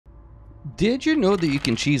Did you know that you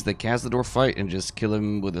can cheese the Cazador fight and just kill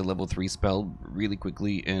him with a level 3 spell really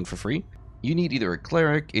quickly and for free? You need either a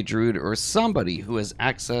cleric, a druid, or somebody who has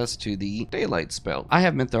access to the daylight spell. I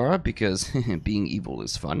have Minthara because being evil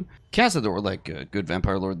is fun. Cazador, like a good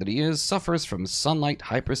vampire lord that he is, suffers from sunlight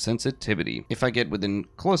hypersensitivity. If I get within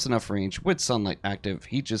close enough range with sunlight active,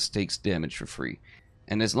 he just takes damage for free.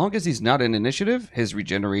 And as long as he's not in initiative, his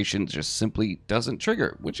regeneration just simply doesn't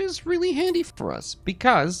trigger, which is really handy for us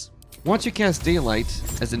because once you cast daylight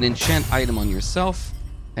as an enchant item on yourself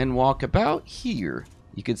and walk about here,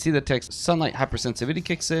 you can see the text sunlight hypersensitivity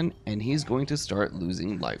kicks in and he's going to start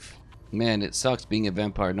losing life. Man, it sucks being a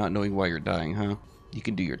vampire not knowing why you're dying, huh? You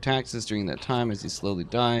can do your taxes during that time as he's slowly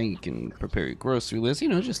dying. You can prepare your grocery list,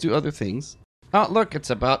 just do other things. Oh, look, it's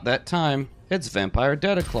about that time. It's Vampire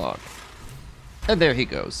Data Clog. And there he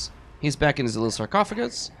goes. He's back in his little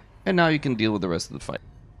sarcophagus, and now you can deal with the rest of the fight.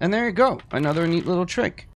 And there you go, another neat little trick.